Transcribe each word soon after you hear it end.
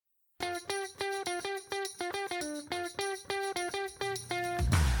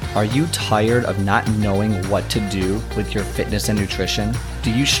Are you tired of not knowing what to do with your fitness and nutrition? Do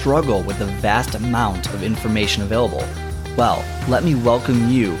you struggle with the vast amount of information available? Well, let me welcome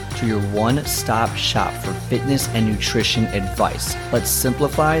you to your one-stop shop for fitness and nutrition advice. Let's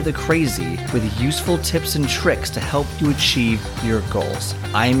simplify the crazy with useful tips and tricks to help you achieve your goals.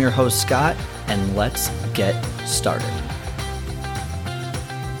 I am your host, Scott, and let's get started.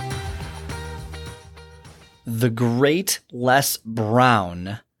 The great Les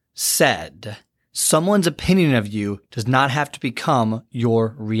Brown said, "Someone's opinion of you does not have to become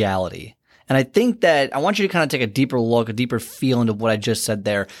your reality." And I think that I want you to kind of take a deeper look, a deeper feel into what I just said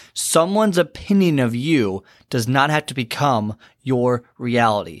there. Someone's opinion of you does not have to become your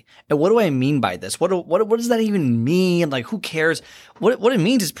reality. And what do I mean by this? What does that even mean? Like, who cares? What it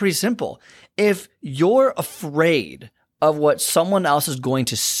means is pretty simple. If you're afraid of what someone else is going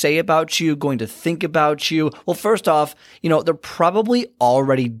to say about you, going to think about you, well, first off, they're probably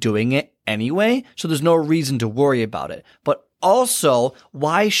already doing it anyway, so there's no reason to worry about it. But also,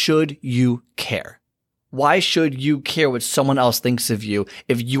 why should you care? Why should you care what someone else thinks of you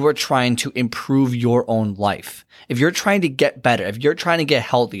if you are trying to improve your own life? If you're trying to get better, if you're trying to get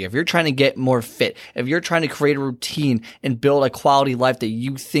healthier, if you're trying to get more fit, if you're trying to create a routine and build a quality life that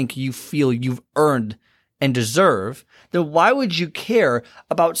you think you feel you've earned and deserve, then why would you care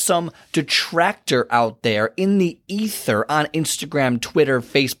about some detractor out there in the ether on Instagram, Twitter,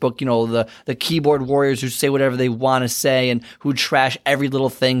 Facebook, the keyboard warriors who say whatever they want to say and who trash every little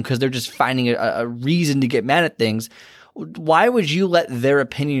thing because they're just finding a reason to get mad at things? Why would you let their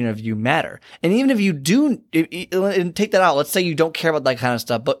opinion of you matter? And even if you do, and take that out, let's say you don't care about that kind of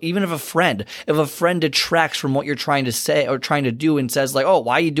stuff, but even if a friend detracts from what you're trying to say or trying to do and says like, oh,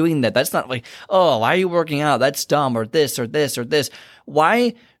 why are you doing that? That's not like, oh, why are you working out? That's dumb, or this, or this, or this.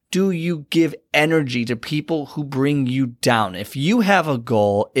 Why do you give energy to people who bring you down? If you have a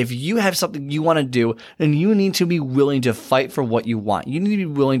goal, if you have something you want to do, then you need to be willing to fight for what you want. You need to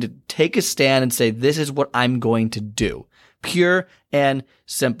be willing to take a stand and say, this is what I'm going to do. Pure and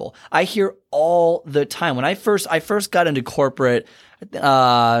simple. I hear all the time. When I first got into corporate,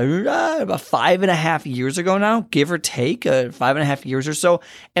 about 5.5 years ago now, give or take, 5.5 years or so.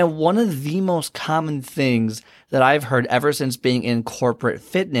 And one of the most common things that I've heard ever since being in corporate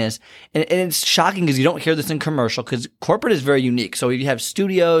fitness, and it's shocking because you don't hear this in commercial, because corporate is very unique. So you have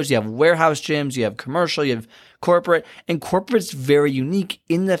studios, you have warehouse gyms, you have commercial, you have corporate, and corporate's very unique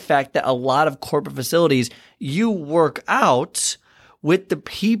in the fact that a lot of corporate facilities, you work out with the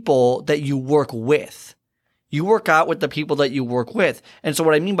people that you work with. You work out with the people that you work with. And so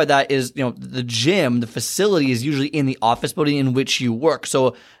what I mean by that is, the gym, the facility is usually in the office building in which you work.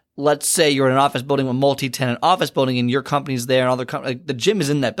 So let's say you're in an office building, a multi-tenant office building, and your company's there and the gym is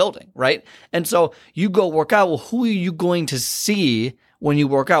in that building, right? And so you go work out. Well, who are you going to see when you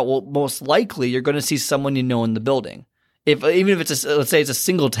work out? Well, most likely you're going to see someone you know in the building. Even if it's let's say it's a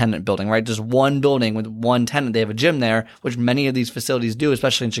single tenant building, right? Just one building with one tenant, they have a gym there, which many of these facilities do,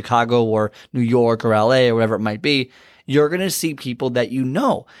 especially in Chicago or New York or LA or whatever it might be. You're going to see people that you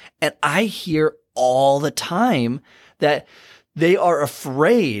know. And I hear all the time that they are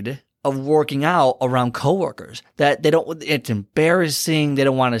afraid of working out around coworkers, that it's embarrassing. They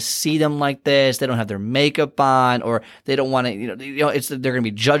don't want to see them like this. They don't have their makeup on, or they don't want to, they're going to be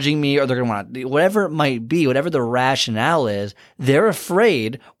judging me, or they're going to want to, whatever it might be, whatever the rationale is, they're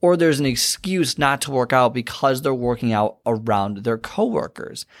afraid, or there's an excuse not to work out because they're working out around their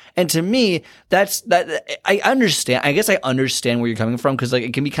coworkers. And to me, I understand. I guess I understand where you're coming from, because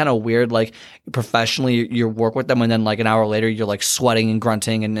it can be kind of weird, professionally you work with them and then an hour later you're sweating and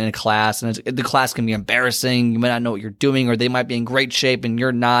grunting and in a class, and the class can be embarrassing. You might not know what you're doing, or they might be in great shape and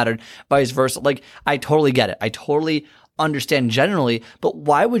you're not, or vice versa. I totally get it. I totally understand generally, but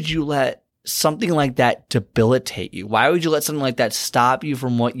why would you let something like that debilitate you? Why would you let something like that stop you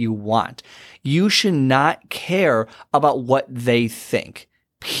from what you want? You should not care about what they think.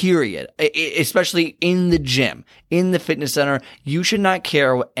 Period. Especially in the gym, in the fitness center, you should not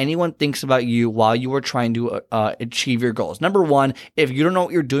care what anyone thinks about you while you are trying to achieve your goals. Number one, if you don't know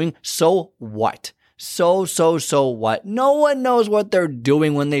what you're doing, so what? So what? No one knows what they're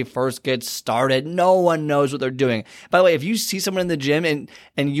doing when they first get started. No one knows what they're doing. By the way, if you see someone in the gym and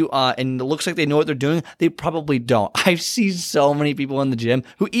it looks like they know what they're doing, they probably don't. I've seen so many people in the gym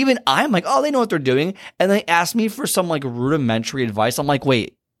who even I'm like, oh, they know what they're doing. And they ask me for some rudimentary advice. I'm like,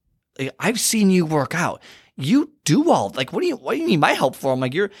 wait, I've seen you work out. you do all, like, what do you need my help for? I'm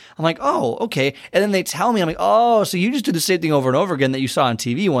like, oh, okay. And then they tell me, I'm like, oh, so you just do the same thing over and over again that you saw on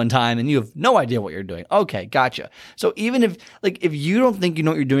TV one time and you have no idea what you're doing. Okay, gotcha. So even if you don't think you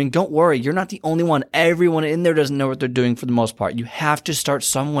know what you're doing, don't worry. You're not the only one. Everyone in there doesn't know what they're doing for the most part. You have to start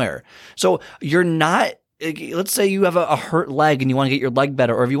somewhere. So you're not, let's say you have a hurt leg and you want to get your leg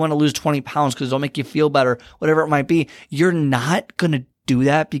better, or if you want to lose 20 pounds because it'll make you feel better, whatever it might be, you're not going to do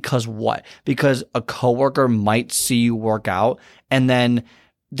that because what? Because a coworker might see you work out and then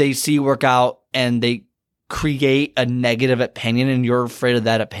they see you work out and they create a negative opinion and you're afraid of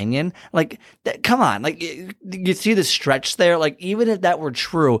that opinion. Like, come on. Like, you see the stretch there? Like, even if that were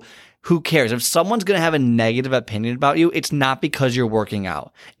true, who cares? If someone's going to have a negative opinion about you, it's not because you're working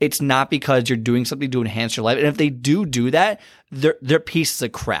out. It's not because you're doing something to enhance your life. And if they do that, they're pieces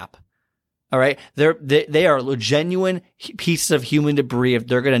of crap. All right. They are genuine pieces of human debris if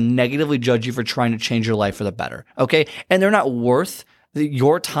they're going to negatively judge you for trying to change your life for the better. Okay. And they're not worth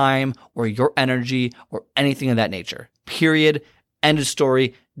your time or your energy or anything of that nature. Period. End of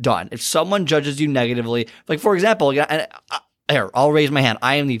story. Done. If someone judges you negatively, like, for example, here, I'll raise my hand.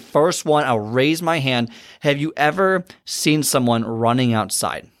 I am the first one. I'll raise my hand. Have you ever seen someone running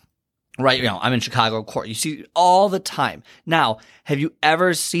outside? Right, I'm in Chicago court. You see all the time. Now, have you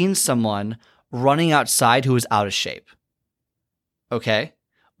ever seen someone running outside who is out of shape? Okay.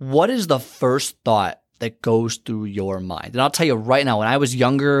 What is the first thought that goes through your mind? And I'll tell you right now, when I was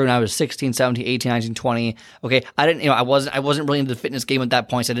younger, when I was 16, 17, 18, 19, 20, okay, I wasn't really into the fitness game at that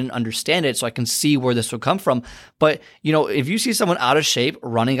point, so I didn't understand it, so I can see where this would come from. But, if you see someone out of shape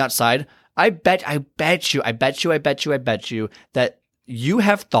running outside, I bet you that you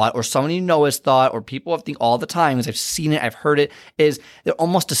have thought, or someone has thought, or people have think all the time, as I've seen it, I've heard it, is they're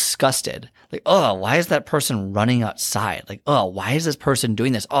almost disgusted. Like, oh, why is that person running outside? Like, oh, why is this person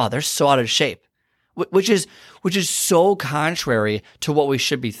doing this? Oh, they're so out of shape. Which is so contrary to what we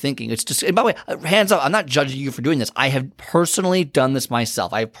should be thinking. It's just, and by the way, hands up, I'm not judging you for doing this. I have personally done this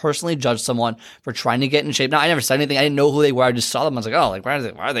myself. I have personally judged someone for trying to get in shape. Now, I never said anything. I didn't know who they were. I just saw them. I was like, oh, like, why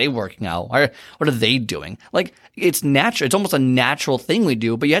are they working out? What are they doing? Like, it's natural. It's almost a natural thing we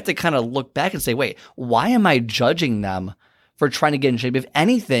do, but you have to kind of look back and say, wait, why am I judging them for trying to get in shape? If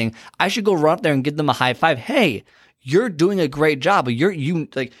anything, I should go run up there and give them a high five. Hey, you're doing a great job, but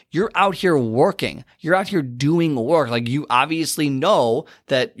you're out here working. You're out here doing work. Like, you obviously know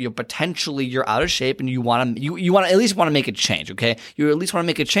that potentially you're out of shape and you want to at least want to make a change, okay? You at least want to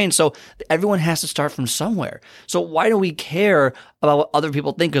make a change. So everyone has to start from somewhere. So why do we care about what other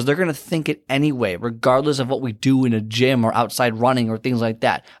people think? Because they're going to think it anyway, regardless of what we do in a gym or outside running or things like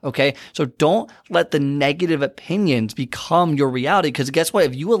that, okay? So don't let the negative opinions become your reality, because guess what?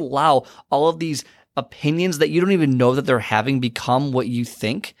 If you allow all of these opinions that you don't even know that they're having become what you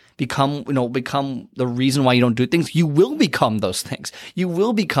think, become the reason why you don't do things, you will become those things. You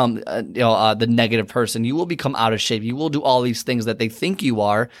will become the negative person. You will become out of shape. You will do all these things that they think you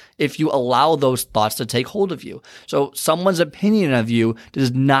are if you allow those thoughts to take hold of you. So someone's opinion of you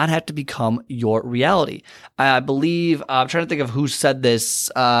does not have to become your reality. I believe, I'm trying to think of who said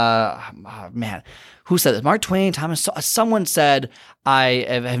this. Who said this? Mark Twain, Thomas, someone said, I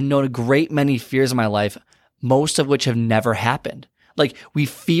have known a great many fears in my life, most of which have never happened. Like, we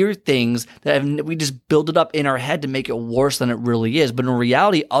fear things we just build it up in our head to make it worse than it really is. But in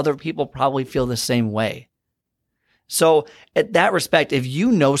reality, other people probably feel the same way. So at that respect, if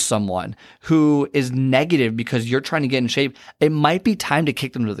you know someone who is negative because you're trying to get in shape, it might be time to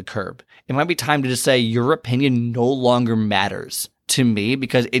kick them to the curb. It might be time to just say, your opinion no longer matters to me,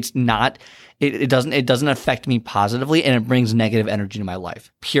 because it's not, it doesn't affect me positively, and it brings negative energy to my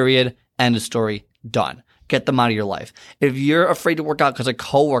life. Period. End of story. Done. Get them out of your life. If you're afraid to work out because a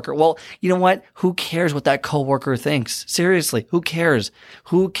coworker, well, you know what? Who cares what that coworker thinks? Seriously, who cares?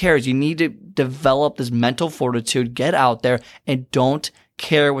 Who cares? You need to develop this mental fortitude, get out there, and don't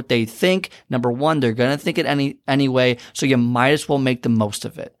care what they think. Number one, they're going to think it anyway, so you might as well make the most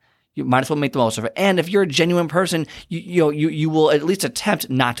of it. You might as well make the most of it. And if you're a genuine person, you will at least attempt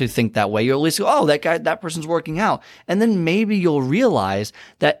not to think that way. You'll at least go, oh, that person's working out. And then maybe you'll realize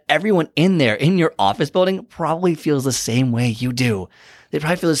that everyone in your office building probably feels the same way you do. They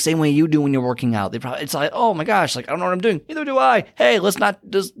probably feel the same way you do when you're working out. It's like, oh my gosh, like, I don't know what I'm doing. Neither do I. Hey, let's not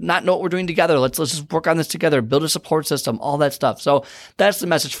know what we're doing together. Let's just work on this together, build a support system, all that stuff. So that's the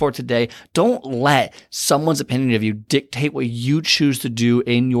message for today. Don't let someone's opinion of you dictate what you choose to do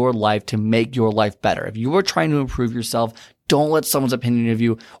in your life to make your life better. If you are trying to improve yourself, don't let someone's opinion of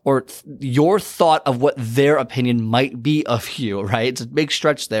you or your thought of what their opinion might be of you, right? It's a big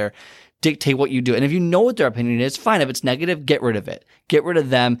stretch there. Dictate what you do. And if you know what their opinion is, fine. If it's negative, get rid of it. Get rid of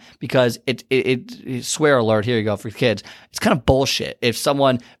them because it swear alert, here you go for kids. It's kind of bullshit if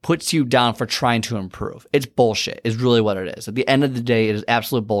someone puts you down for trying to improve. It's bullshit is really what it is. At the end of the day, it is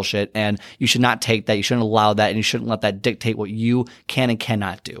absolute bullshit, and you should not take that. You shouldn't allow that, and you shouldn't let that dictate what you can and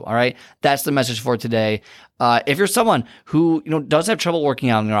cannot do. All right? That's the message for today. If you're someone who does have trouble working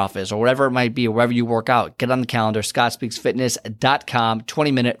out in your office or whatever it might be, or wherever you work out, get on the calendar, scottspeaksfitness.com,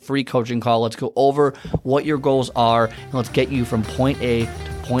 20-minute free coaching call. Let's go over what your goals are, and let's get you from point A to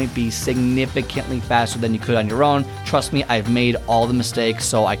point B significantly faster than you could on your own. Trust me, I've made all the mistakes,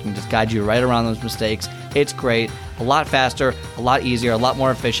 so I can just guide you right around those mistakes. It's great. A lot faster, a lot easier, a lot more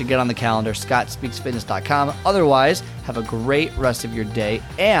efficient. Get on the calendar, scottspeaksfitness.com. Otherwise, have a great rest of your day,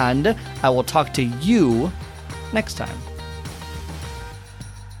 and I will talk to you next time.